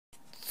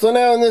So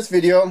now in this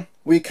video,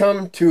 we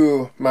come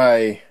to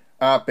my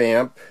op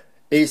amp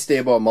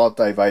Astable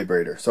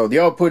multi-vibrator. So the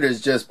output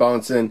is just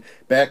bouncing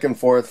back and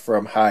forth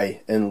from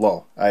high and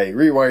low. I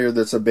rewired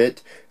this a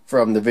bit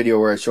from the video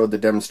where I showed the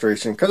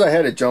demonstration because I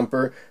had a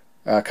jumper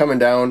coming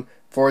down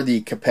for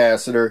the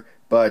capacitor,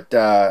 but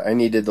I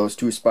needed those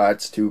two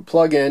spots to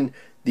plug in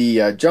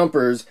the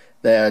jumpers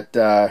that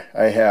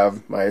I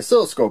have my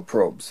oscilloscope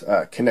probes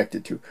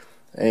connected to.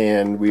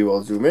 And we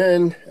will zoom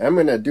in. I'm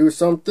going to do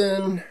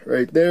something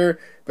right there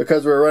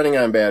because we're running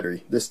on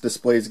battery. This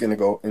display is going to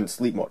go in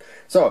sleep mode.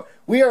 So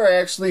we are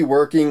actually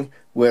working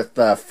with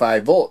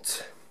 5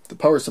 volts. The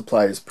power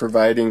supply is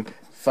providing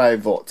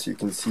 5 volts. You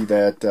can see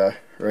that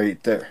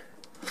right there.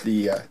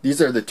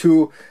 These are the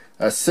two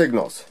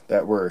signals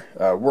that we're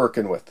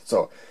working with.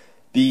 So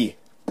the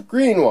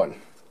green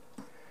one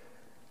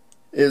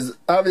is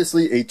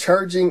obviously a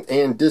charging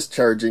and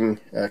discharging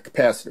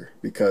capacitor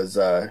because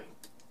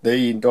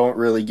they don't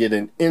really get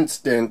an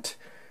instant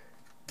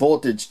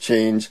voltage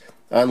change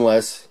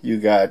unless you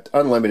got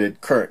unlimited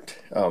current.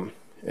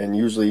 And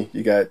usually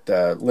you got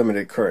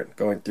limited current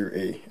going through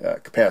a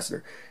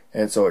capacitor.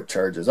 And so it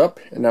charges up,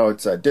 and now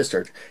it's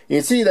discharged. You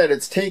can see that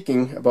it's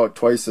taking about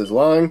twice as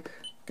long. I'm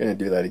going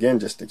to do that again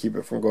just to keep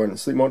it from going into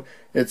sleep mode.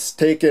 It's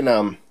taken,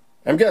 I'm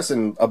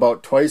guessing,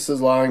 about twice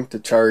as long to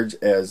charge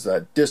as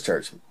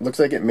discharge. Looks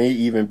like it may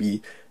even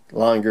be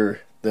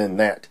longer than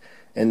that.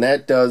 And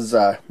that does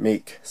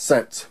make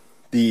sense.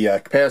 The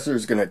capacitor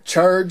is going to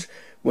charge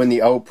when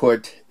the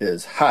output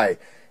is high.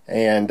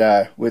 And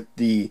with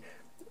the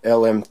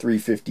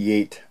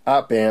LM358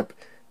 op amp,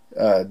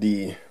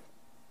 the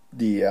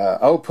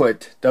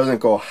output doesn't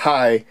go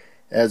high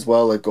as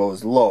well, it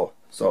goes low.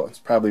 So it's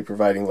probably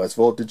providing less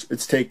voltage.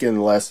 It's taking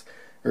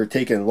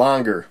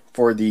longer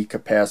for the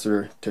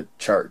capacitor to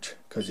charge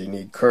because you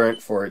need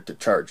current for it to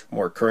charge.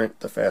 More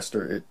current, the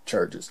faster it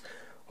charges.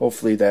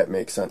 Hopefully that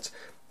makes sense.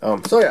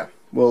 So yeah.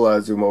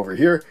 We'll zoom over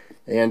here,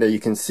 and you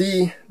can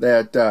see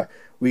that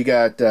we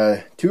got 2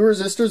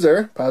 resistors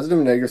there, positive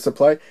and negative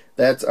supply.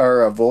 That's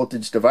our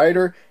voltage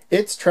divider.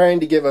 It's trying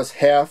to give us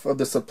half of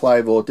the supply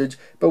voltage,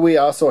 but we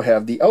also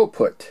have the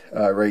output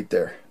right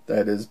there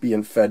that is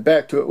being fed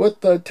back to it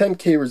with the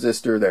 10K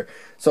resistor there.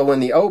 So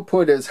when the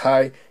output is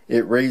high,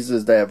 it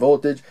raises that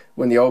voltage.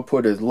 When the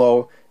output is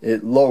low,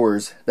 it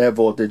lowers that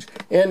voltage,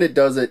 and it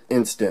does it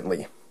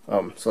instantly.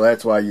 So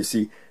that's why you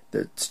see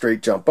the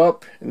straight jump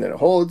up, and then it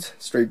holds,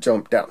 straight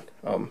jump down.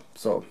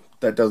 So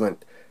that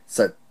doesn't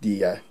set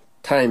the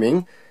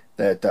timing,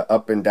 that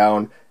up and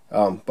down,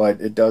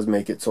 but it does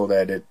make it so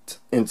that it's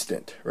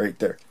instant right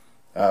there.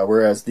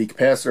 Whereas the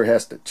capacitor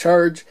has to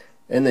charge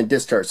and then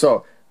discharge.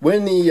 So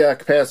when the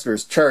capacitor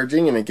is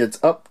charging and it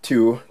gets up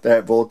to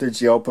that voltage,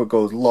 the output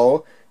goes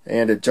low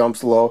and it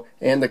jumps low,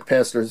 and the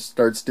capacitor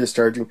starts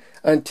discharging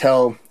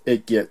until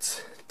it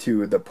gets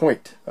to the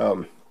point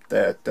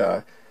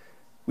that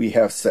we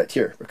have set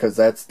here, because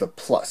that's the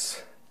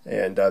plus,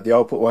 and the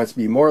output wants to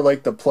be more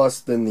like the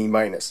plus than the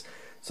minus.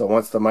 So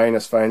once the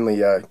minus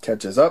finally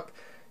catches up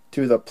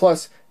to the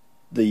plus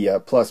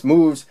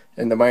moves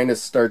and the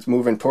minus starts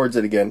moving towards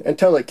it again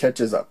until it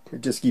catches up.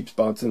 It just keeps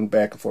bouncing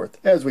back and forth,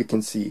 as we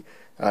can see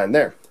on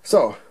there.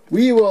 So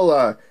we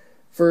will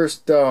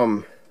first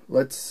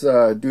let's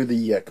do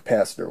the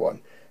capacitor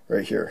one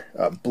right here,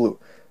 blue.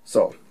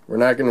 So we're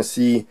not going to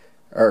see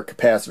our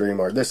capacitor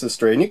anymore. This is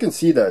stray, and you can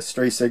see the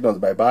stray signals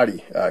my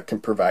body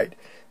can provide.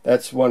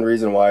 That's one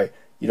reason why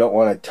you don't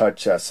want to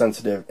touch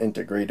sensitive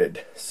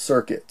integrated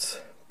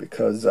circuits,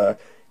 because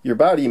your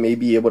body may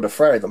be able to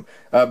fry them.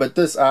 But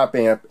this op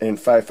amp and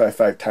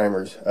 555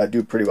 timers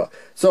do pretty well.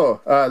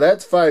 So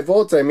that's 5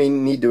 volts. I may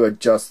need to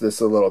adjust this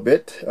a little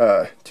bit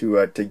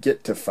to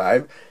get to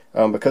 5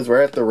 because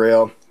we're at the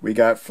rail. We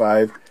got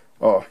 5.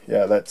 Oh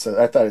yeah, that's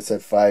I thought it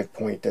said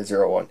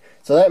 5.01.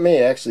 So that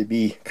may actually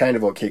be kind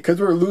of okay, because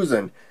we're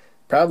losing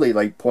probably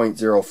like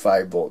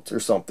 0.05 volts or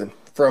something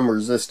from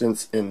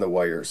resistance in the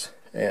wires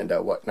and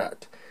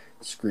whatnot.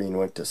 Screen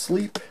went to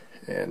sleep,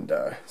 and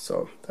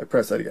so I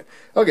press that again.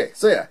 Okay,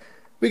 so yeah,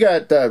 we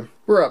got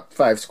we're up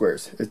 5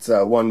 squares. It's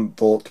 1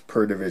 volt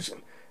per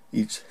division.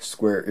 Each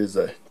square is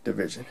a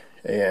division.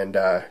 And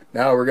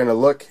now we're going to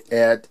look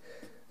at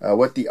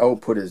what the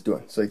output is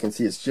doing. So you can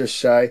see it's just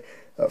shy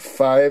of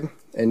 5.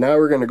 And now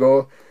we're going to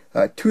go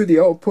to the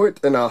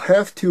output, and I'll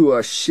have to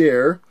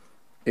share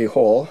a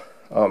hole.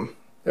 There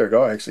we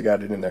go, I actually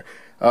got it in there,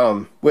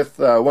 with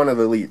one of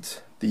the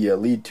leads, the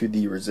lead to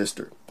the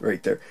resistor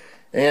right there.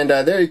 And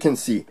there you can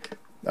see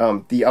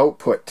the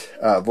output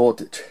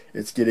voltage.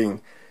 It's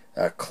getting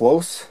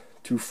close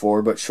to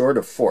 4, but short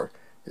of 4.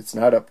 It's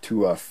not up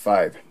to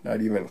 5,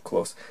 not even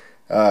close.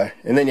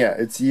 And then yeah,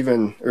 it's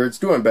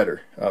doing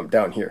better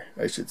down here,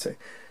 I should say.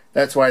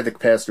 That's why the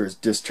capacitor is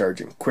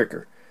discharging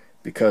quicker,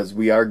 because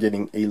we are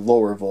getting a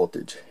lower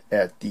voltage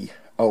at the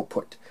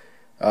output.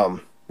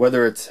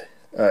 Whether it's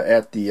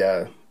at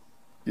the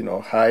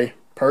high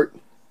part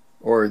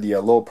or the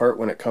low part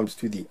when it comes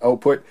to the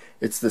output,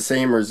 it's the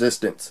same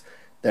resistance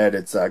that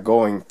it's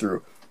going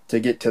through to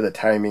get to the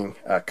timing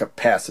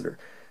capacitor.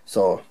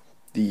 So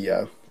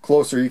the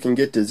closer you can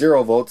get to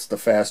 0 volts, the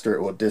faster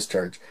it will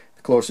discharge.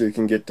 The closer you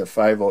can get to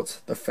 5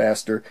 volts, the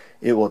faster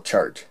it will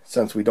charge.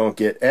 Since we don't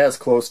get as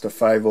close to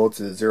 5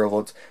 volts as 0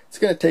 volts, it's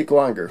going to take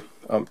longer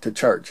to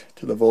charge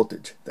to the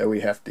voltage that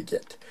we have to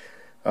get.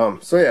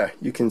 So yeah,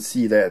 you can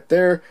see that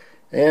there.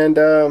 And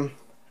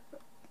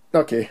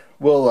okay,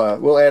 we'll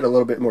add a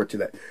little bit more to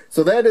that.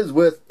 So that is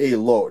with a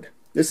load.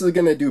 This is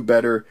going to do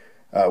better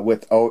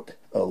without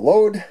a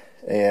load.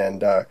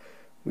 And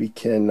we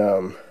can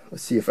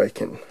let's see if I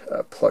can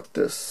pluck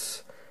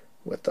this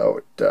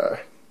without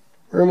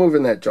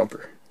removing that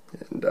jumper.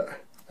 And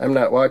I'm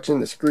not watching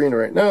the screen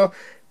right now,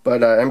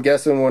 but I'm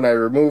guessing when I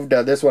removed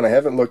this one, I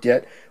haven't looked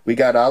yet, we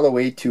got all the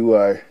way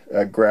to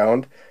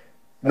ground.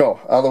 No,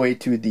 all the way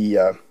to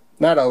the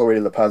not all the way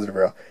to the positive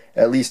rail,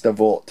 at least a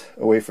volt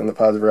away from the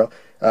positive rail.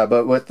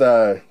 But with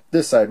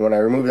this side, when I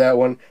removed that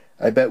one,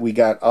 I bet we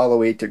got all the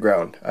way to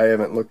ground. I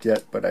haven't looked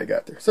yet, but I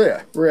got there. So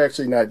yeah, we're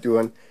actually not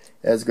doing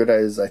as good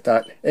as I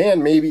thought.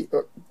 And maybe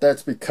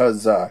that's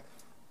because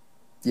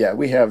yeah,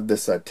 we have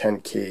this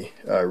 10K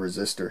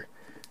resistor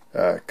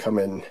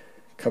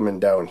coming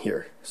down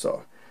here.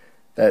 So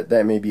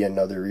that may be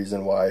another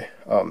reason why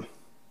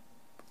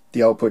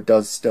the output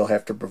does still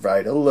have to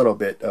provide a little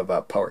bit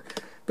of power.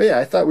 But yeah,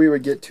 I thought we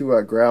would get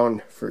to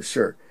ground for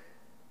sure.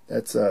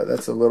 That's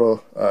a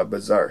little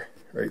bizarre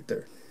right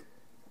there.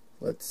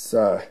 Let's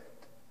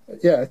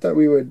yeah, I thought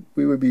we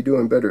would be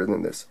doing better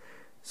than this.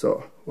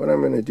 So what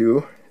I'm going to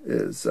do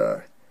is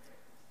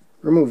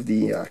remove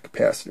the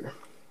capacitor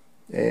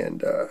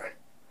and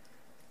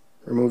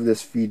remove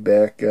this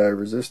feedback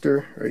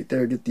resistor right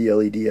there. Get the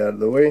LED out of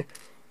the way.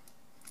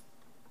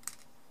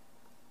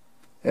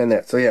 And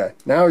that. So yeah,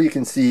 now you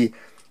can see,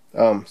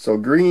 so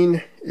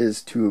green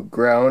is to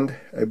ground.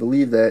 I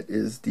believe that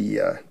is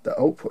the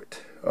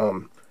output.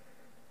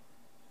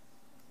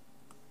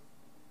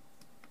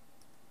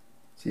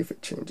 See if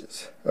it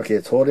changes. Okay,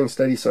 it's holding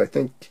steady, so I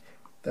think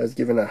that's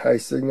giving a high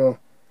signal.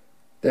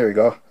 There we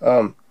go.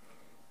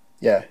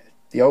 Yeah,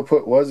 the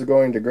output was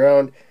going to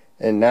ground,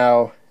 and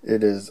now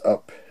it is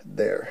up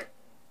there.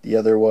 The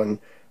other one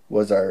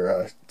was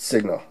our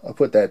signal. I'll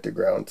put that to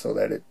ground so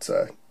that it's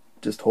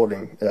just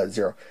holding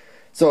 0.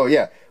 So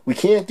yeah, we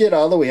can't get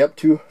all the way up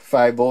to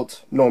 5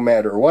 volts no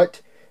matter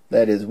what.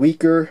 That is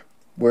weaker,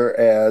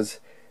 whereas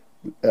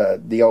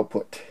the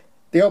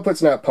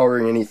output's not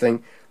powering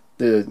anything.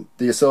 The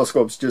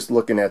oscilloscope's just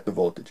looking at the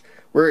voltage,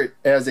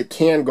 whereas it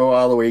can go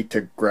all the way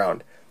to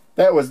ground.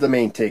 That was the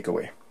main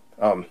takeaway.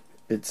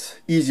 It's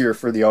easier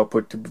for the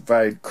output to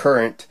provide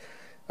current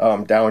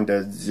down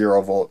to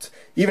 0 volts.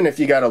 Even if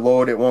you got a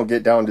load, it won't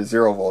get down to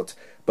 0 volts,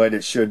 but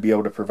it should be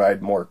able to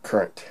provide more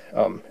current,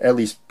 at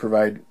least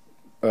provide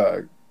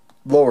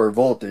lower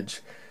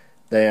voltage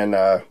than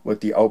what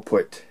the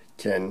output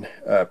can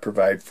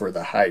provide for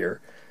the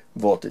higher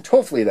voltage.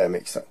 Hopefully that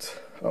makes sense.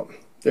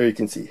 There you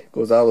can see, it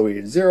goes all the way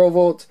to 0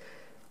 volts,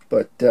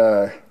 but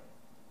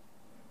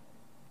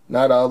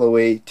not all the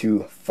way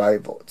to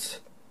 5 volts.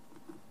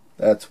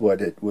 That's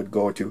what it would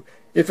go to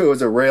if it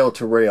was a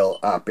rail-to-rail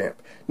op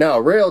amp. Now,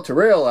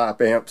 rail-to-rail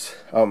op amps,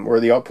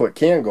 where the output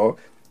can go,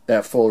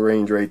 that full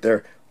range right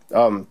there,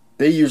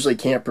 they usually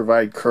can't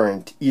provide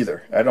current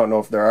either. I don't know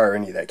if there are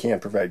any that can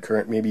provide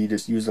current. Maybe you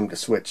just use them to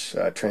switch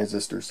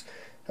transistors.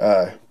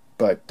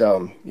 But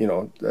you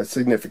know, a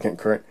significant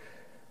current.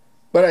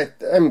 But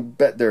I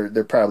bet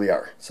there probably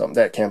are some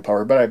that can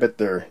power, but I bet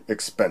they're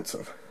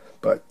expensive.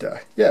 But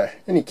yeah,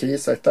 in any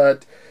case, I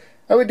thought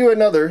I would do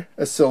another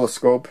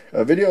oscilloscope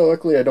video.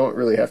 Luckily, I don't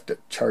really have to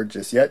charge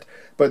this yet,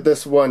 but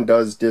this one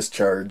does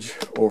discharge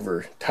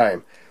over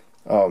time.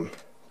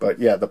 But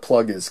yeah, the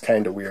plug is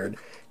kind of weird,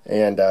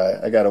 and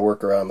I got to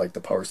work around like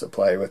the power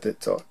supply with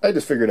it. So I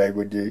just figured I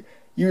would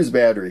use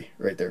battery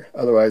right there.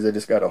 Otherwise, I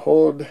just got to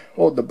hold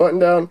the button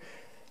down,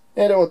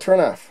 and it will turn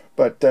off.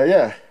 But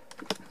yeah,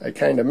 I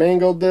kind of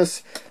mangled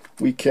this.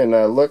 We can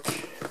look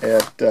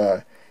at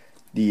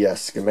the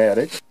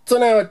schematic. So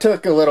now it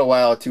took a little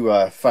while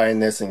to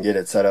find this and get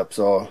it set up,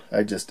 so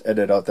I just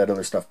edited out that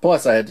other stuff.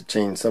 Plus I had to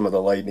change some of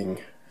the lighting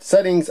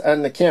settings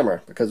on the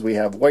camera because we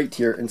have white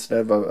here instead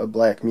of a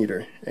black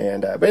meter.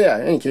 And but yeah,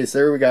 in any case,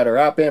 there we got our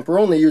op amp.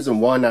 We're only using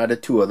 1 out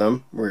of 2 of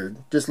them. We're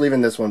just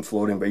leaving this one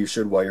floating, but you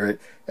should wire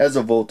it as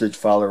a voltage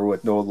follower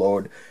with no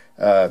load,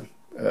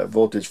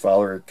 voltage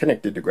follower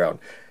connected to ground.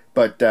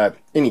 But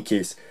any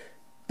case,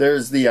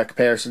 there's the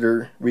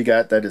capacitor we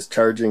got that is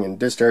charging and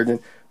discharging.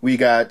 We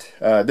got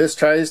this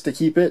tries to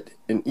keep it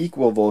in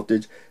equal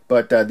voltage,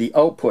 but the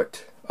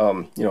output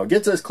you know,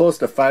 gets as close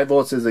to 5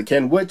 volts as it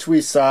can, which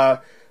we saw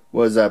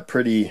was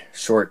pretty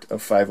short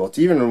of 5 volts,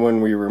 even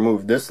when we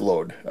removed this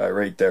load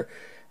right there.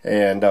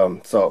 And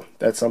so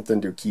that's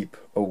something to keep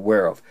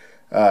aware of.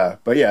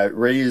 But yeah, it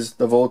raised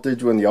the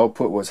voltage when the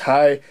output was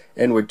high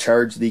and would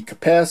charge the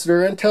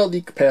capacitor until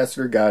the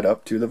capacitor got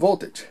up to the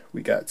voltage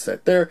we got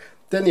set there.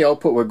 Then the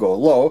output would go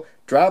low,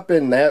 drop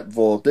in that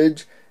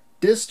voltage,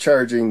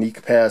 discharging the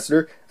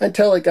capacitor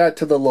until it got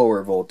to the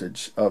lower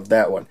voltage of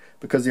that one,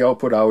 because the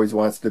output always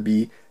wants to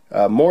be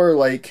more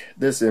like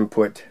this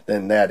input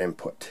than that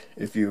input.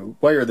 If you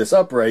wire this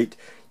upright,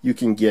 you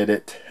can get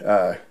it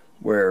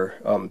where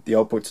the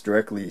output's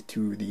directly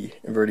to the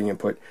inverting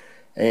input,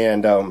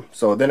 and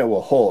so then it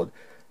will hold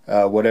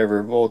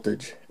whatever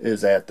voltage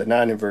is at the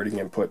non-inverting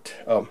input,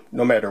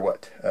 no matter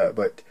what.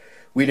 But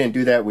we didn't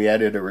do that. We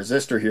added a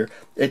resistor here.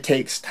 It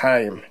takes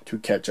time to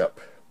catch up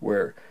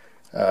where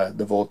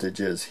the voltage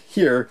is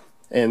here,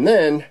 and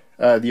then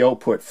the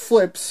output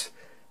flips,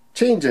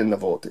 changing the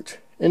voltage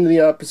in the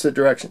opposite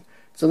direction.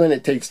 So then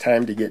it takes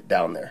time to get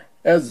down there,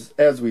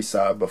 as we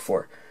saw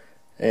before.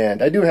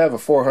 And I do have a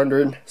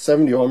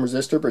 470 ohm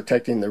resistor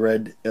protecting the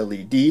red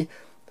LED,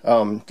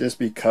 just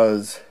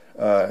because,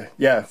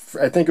 yeah,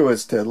 I think it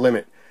was to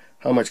limit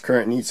how much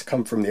current needs to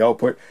come from the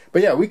output.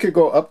 But yeah, we could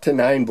go up to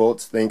 9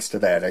 volts thanks to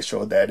that. I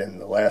showed that in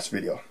the last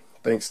video.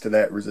 Thanks to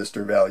that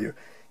resistor value,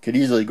 could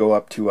easily go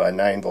up to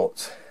 9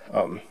 volts.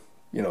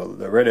 You know,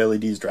 the red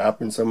LED's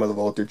dropping some of the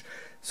voltage.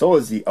 So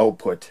is the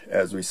output,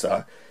 as we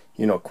saw,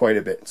 you know, quite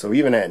a bit. So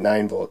even at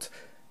 9 volts,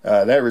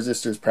 that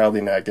resistor is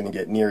probably not going to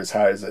get near as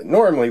high as it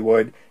normally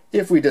would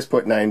if we just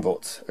put 9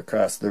 volts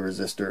across the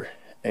resistor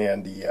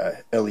and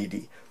the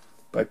LED.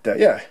 But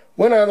yeah,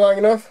 went on long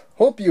enough.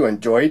 Hope you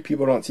enjoyed.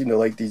 People don't seem to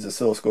like these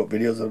oscilloscope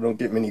videos. I don't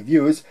get many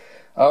views.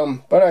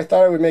 But I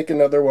thought I would make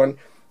another one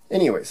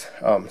anyways.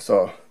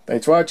 So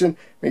thanks for watching.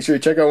 Make sure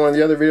you check out one of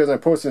the other videos I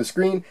posted on the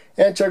screen,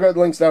 and check out the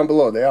links down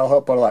below. They all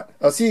help out a lot.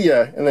 I'll see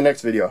you in the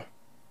next video.